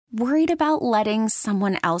Worried about letting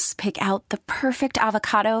someone else pick out the perfect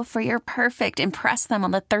avocado for your perfect impress them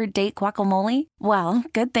on the third date guacamole? Well,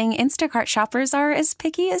 good thing Instacart shoppers are as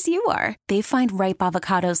picky as you are. They find ripe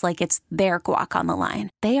avocados like it's their guac on the line.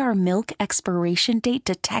 They are milk expiration date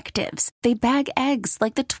detectives. They bag eggs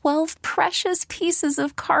like the 12 precious pieces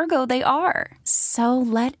of cargo they are. So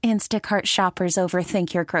let Instacart shoppers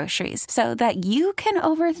overthink your groceries so that you can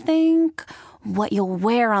overthink what you'll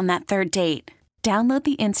wear on that third date. Download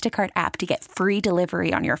the Instacart app to get free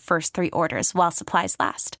delivery on your first 3 orders while supplies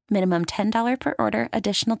last. Minimum $10 per order.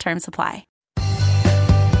 Additional terms apply.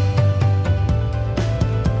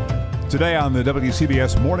 Today on the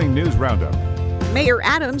WCBS Morning News Roundup. Mayor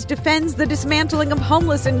Adams defends the dismantling of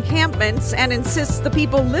homeless encampments and insists the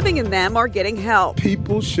people living in them are getting help.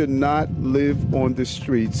 People should not live on the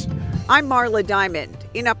streets. I'm Marla Diamond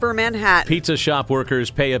in Upper Manhattan. Pizza shop workers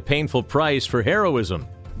pay a painful price for heroism.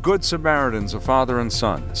 Good Samaritans, a father and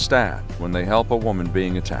son, stabbed when they help a woman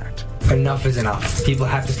being attacked. Enough is enough. People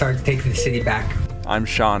have to start taking the city back. I'm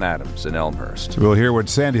Sean Adams in Elmhurst. We'll hear what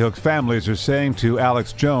Sandy Hook families are saying to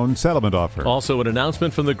Alex Jones' settlement offer. Also an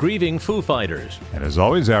announcement from the grieving Foo Fighters. And as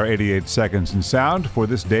always, our 88 seconds in sound for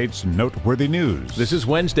this date's noteworthy news. This is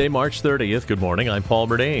Wednesday, March 30th. Good morning. I'm Paul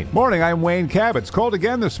Murnane. Morning. I'm Wayne Cabot. It's cold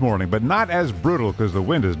again this morning, but not as brutal because the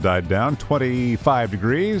wind has died down. 25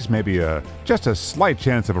 degrees, maybe just a slight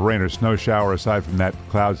chance of a rain or snow shower aside from that,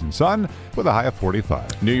 clouds and sun, with a high of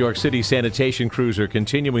 45. New York City sanitation crews are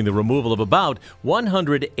continuing the removal of about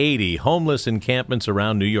 180 homeless encampments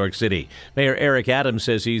around New York City. Mayor Eric Adams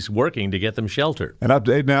says he's working to get them sheltered. An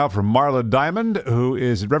update now from Marla Diamond, who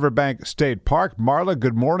is at Riverbank State Park. Marla,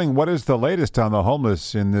 good morning. What is the latest on the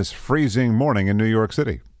homeless in this freezing morning in New York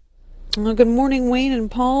City? Well, good morning, Wayne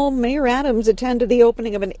and Paul. Mayor Adams attended the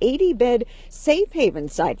opening of an 80-bed safe haven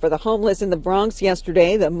site for the homeless in the Bronx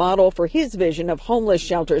yesterday, the model for his vision of homeless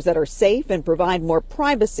shelters that are safe and provide more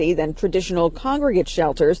privacy than traditional congregate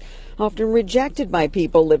shelters, often rejected by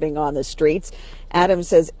people living on the streets. Adams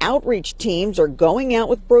says outreach teams are going out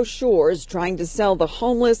with brochures trying to sell the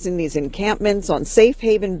homeless in these encampments on safe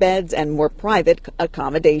haven beds and more private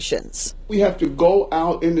accommodations. We have to go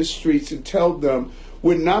out in the streets and tell them,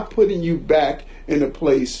 we're not putting you back in a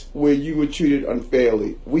place where you were treated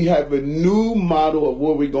unfairly. We have a new model of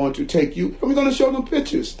where we're going to take you, and we're going to show them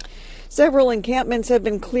pictures. Several encampments have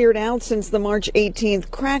been cleared out since the March 18th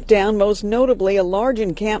crackdown, most notably a large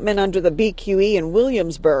encampment under the BQE in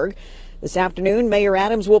Williamsburg. This afternoon, Mayor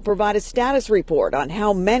Adams will provide a status report on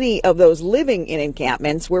how many of those living in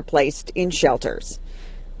encampments were placed in shelters.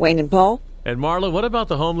 Wayne and Paul. And Marla, what about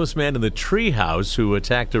the homeless man in the treehouse who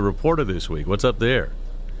attacked a reporter this week? What's up there?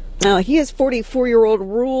 He is 44-year-old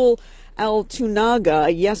Rule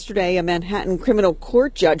Altunaga. Yesterday, a Manhattan criminal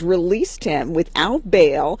court judge released him without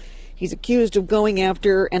bail. He's accused of going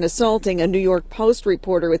after and assaulting a New York Post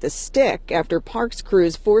reporter with a stick after parks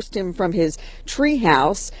crews forced him from his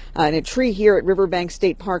treehouse in a tree here at Riverbank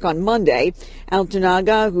State Park on Monday.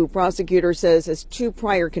 Altunaga, who prosecutor says has 2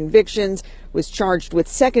 prior convictions, was charged with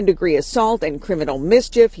second-degree assault and criminal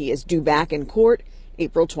mischief. He is due back in court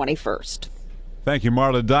April 21st. Thank you,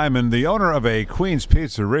 Marla Diamond. The owner of a Queens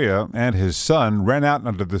pizzeria and his son ran out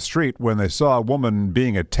onto the street when they saw a woman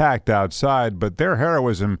being attacked outside, but their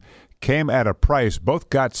heroism came at a price. Both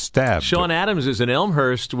got stabbed. Sean Adams is in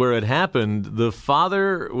Elmhurst where it happened. The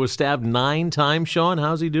father was stabbed 9 times. Sean,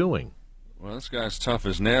 how's he doing? Well, this guy's tough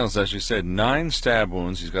as nails. As you said, 9 stab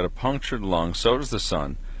wounds. He's got a punctured lung. So does the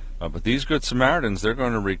son. But these Good Samaritans, they're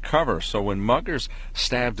going to recover. So when muggers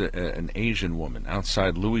stabbed an Asian woman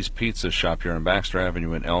outside Louis' Pizza shop here on Baxter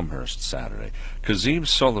Avenue in Elmhurst Saturday, Kazim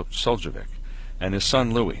Soljovic and his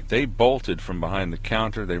son Louis, they bolted from behind the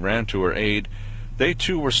counter. They ran to her aid. They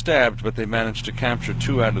too were stabbed, but they managed to capture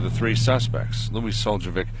 2 out of the 3 suspects. Louis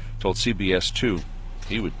Soljovic told CBS 2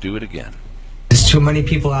 he would do it again. There's too many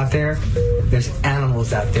people out there. There's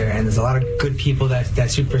animals out there, and there's a lot of good people that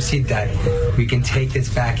supersede that. We can take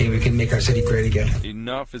this back, and we can make our city great again.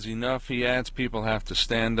 Enough is enough, he adds. People have to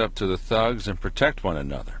stand up to the thugs and protect one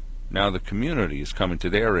another. Now the community is coming to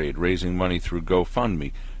their aid, raising money through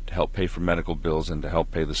GoFundMe to help pay for medical bills and to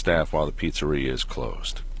help pay the staff while the pizzeria is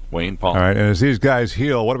closed. Wayne, Paul. All right, and as these guys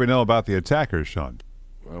heal, what do we know about the attackers, Sean?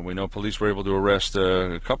 We know police were able to arrest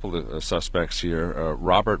a couple of suspects here,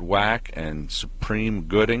 Robert Wack and Supreme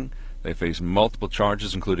Gooding. They face multiple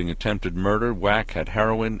charges, including attempted murder. Wack had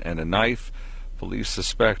heroin and a knife. Police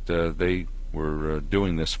suspect they were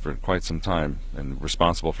doing this for quite some time and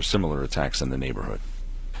responsible for similar attacks in the neighborhood.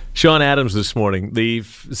 Sean Adams this morning. The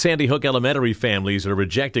Sandy Hook Elementary families are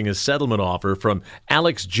rejecting a settlement offer from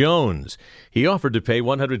Alex Jones. He offered to pay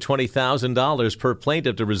 $120,000 per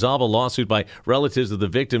plaintiff to resolve a lawsuit by relatives of the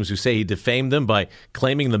victims who say he defamed them by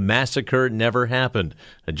claiming the massacre never happened.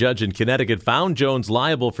 A judge in Connecticut found Jones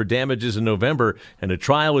liable for damages in November, and a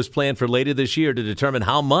trial was planned for later this year to determine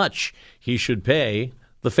how much he should pay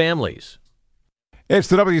the families. It's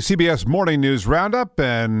the WCBS Morning News Roundup,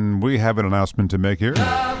 and we have an announcement to make here.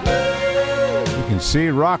 You can see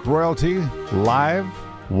rock royalty live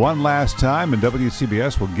one last time, and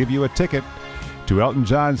WCBS will give you a ticket to Elton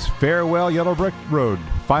John's Farewell Yellow Brick Road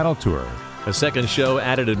final tour. A second show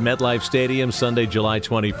added at MetLife Stadium Sunday, July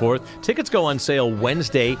 24th. Tickets go on sale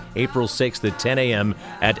Wednesday, April 6th at 10 a.m.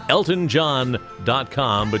 at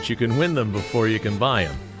eltonjohn.com, but you can win them before you can buy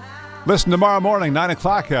them. Listen tomorrow morning, 9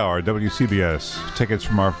 o'clock hour, WCBS. Tickets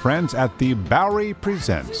from our friends at the Bowery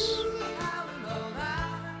Presents.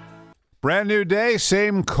 Brand new day,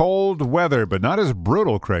 same cold weather, but not as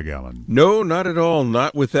brutal, Craig Allen. No, not at all.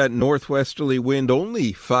 Not with that northwesterly wind,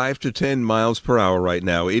 only 5 to 10 miles per hour right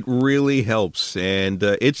now. It really helps. And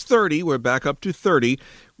it's 30. We're back up to 30.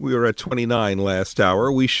 We were at 29 last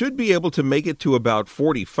hour. We should be able to make it to about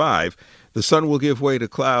 45. The sun will give way to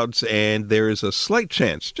clouds, and there is a slight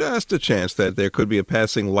chance, just a chance, that there could be a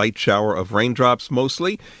passing light shower of raindrops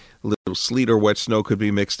mostly. A little sleet or wet snow could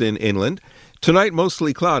be mixed in inland. Tonight,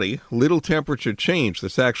 mostly cloudy, little temperature change.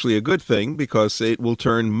 That's actually a good thing because it will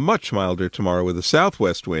turn much milder tomorrow with a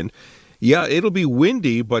southwest wind. Yeah, it'll be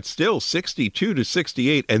windy, but still 62 to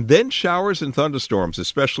 68, and then showers and thunderstorms,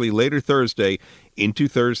 especially later Thursday into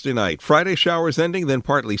Thursday night. Friday showers ending, then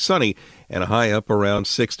partly sunny, and a high up around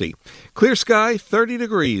 60. Clear sky, 30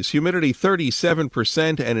 degrees, humidity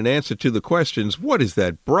 37%, and an answer to the questions, what is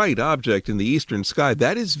that bright object in the eastern sky?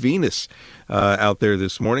 That is Venus out there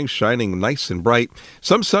this morning, shining nice and bright.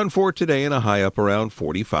 Some sun for today and a high up around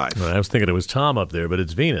 45. Well, I was thinking it was Tom up there, but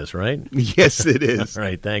it's Venus, right? Yes, it is. All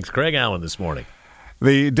right, thanks. Craig Allen this morning.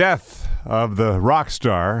 The death of the rock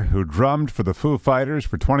star who drummed for the Foo Fighters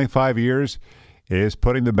for 25 years is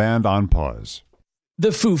putting the band on pause.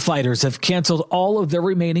 The Foo Fighters have canceled all of their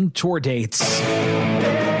remaining tour dates.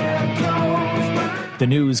 The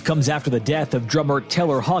news comes after the death of drummer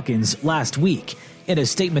Taylor Hawkins last week. In a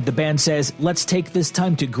statement, the band says, let's take this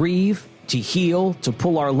time to grieve, to heal, to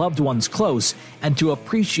pull our loved ones close, and to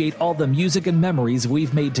appreciate all the music and memories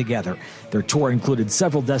we've made together. Their tour included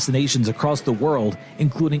several destinations across the world,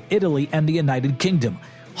 including Italy and the United Kingdom.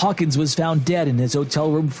 Hawkins was found dead in his hotel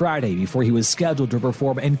room Friday before he was scheduled to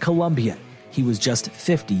perform in Colombia. He was just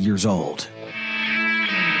 50 years old.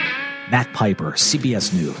 Matt Piper,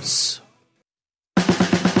 CBS News.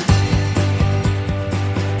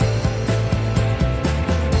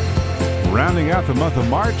 Rounding out the month of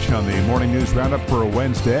March on the Morning News Roundup for a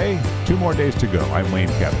Wednesday. 2 more days to go. I'm Wayne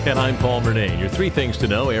Cabot. And I'm Paul Murnane. Your 3 things to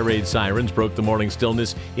know. Air raid sirens broke the morning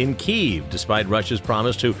stillness in Kyiv, despite Russia's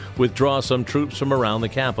promise to withdraw some troops from around the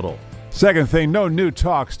capital. Second thing, no new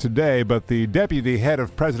talks today, but the deputy head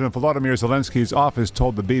of President Volodymyr Zelensky's office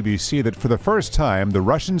told the BBC that for the first time, the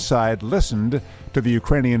Russian side listened to the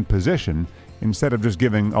Ukrainian position instead of just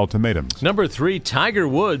giving ultimatums. Number 3, Tiger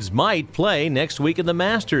Woods might play next week in the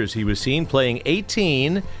Masters. He was seen playing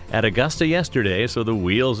 18 at Augusta yesterday, so the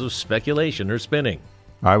wheels of speculation are spinning.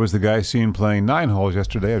 I was the guy seen playing 9 holes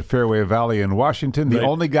yesterday at Fairway Valley in Washington. The Right.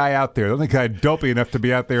 only guy out there, the only guy dopey enough to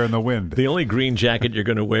be out there in the wind. The only green jacket you're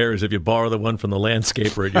going to wear is if you borrow the one from the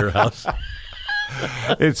landscaper at your house.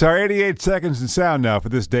 It's our 88 seconds in sound now for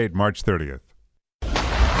this date, March 30th.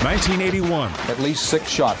 1981. At least 6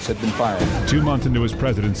 shots had been fired. 2 months into his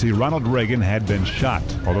presidency, Ronald Reagan had been shot,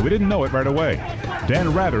 although we didn't know it right away.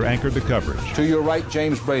 Dan Rather anchored the coverage. To your right,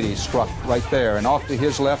 James Brady struck right there, and off to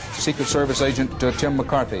his left, Secret Service agent Tim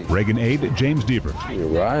McCarthy. Reagan aide James Deaver.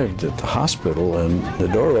 We arrived at the hospital, and the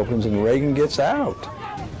door opens, and Reagan gets out.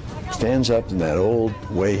 Stands up in that old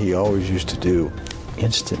way he always used to do.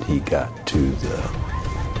 Instant he got to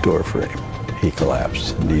the door frame, he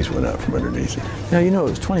collapsed. Knees went out from underneath him. Now, you know,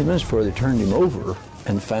 it was 20 minutes before they turned him over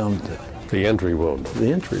and found the entry wound.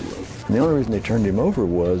 The entry wound. And the only reason they turned him over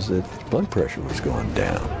was that blood pressure was going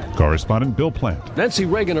down. Correspondent Bill Plant. Nancy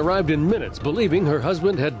Reagan arrived in minutes, believing her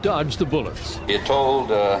husband had dodged the bullets. He told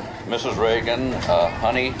Mrs. Reagan,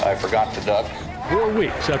 honey, I forgot to duck. 4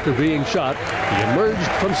 weeks after being shot, he emerged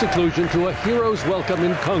from seclusion to a hero's welcome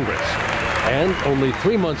in Congress. And only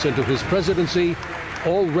 3 months into his presidency,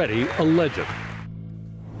 already a legend.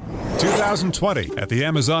 2020 at the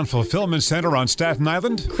Amazon Fulfillment Center on Staten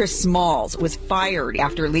Island. Chris Smalls was fired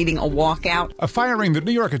after leading a walkout. A firing that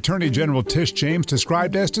New York Attorney General Tish James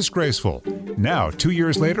described as disgraceful. Now, 2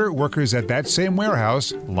 years later, workers at that same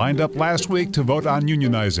warehouse lined up last week to vote on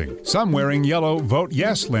unionizing. Some wearing yellow Vote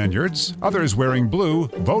Yes lanyards, others wearing blue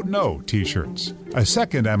Vote No t-shirts. A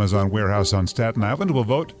second Amazon warehouse on Staten Island will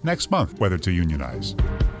vote next month whether to unionize.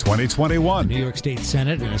 2021. The New York State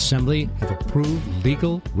Senate and Assembly have approved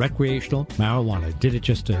legal recreational marijuana. Did it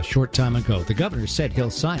just a short time ago. The governor said he'll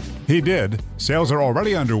sign it. He did. Sales are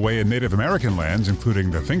already underway in Native American lands, including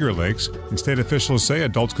the Finger Lakes, and state officials say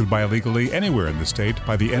adults could buy legally anywhere in the state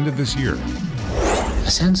by the end of this year. A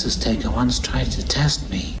census taker once tried to test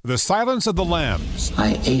me. The Silence of the Lambs.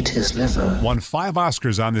 I ate his liver. Won 5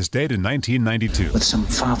 Oscars on this date in 1992. With some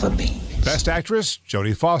fava beans. Best Actress,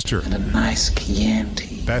 Jodie Foster. And a nice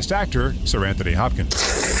Chianti. Best Actor, Sir Anthony Hopkins.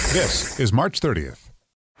 This is March 30th.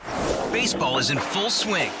 Baseball is in full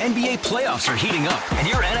swing. NBA playoffs are heating up, and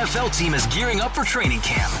your NFL team is gearing up for training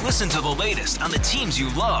camp. Listen to the latest on the teams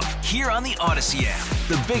you love here on the Odyssey app.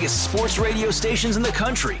 The biggest sports radio stations in the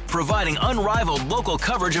country, providing unrivaled local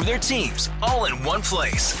coverage of their teams, all in one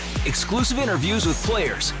place. Exclusive interviews with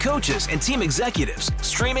players, coaches, and team executives,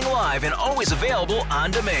 streaming live and always available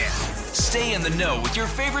on demand. Stay in the know with your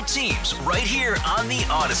favorite teams right here on the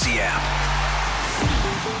Odyssey app.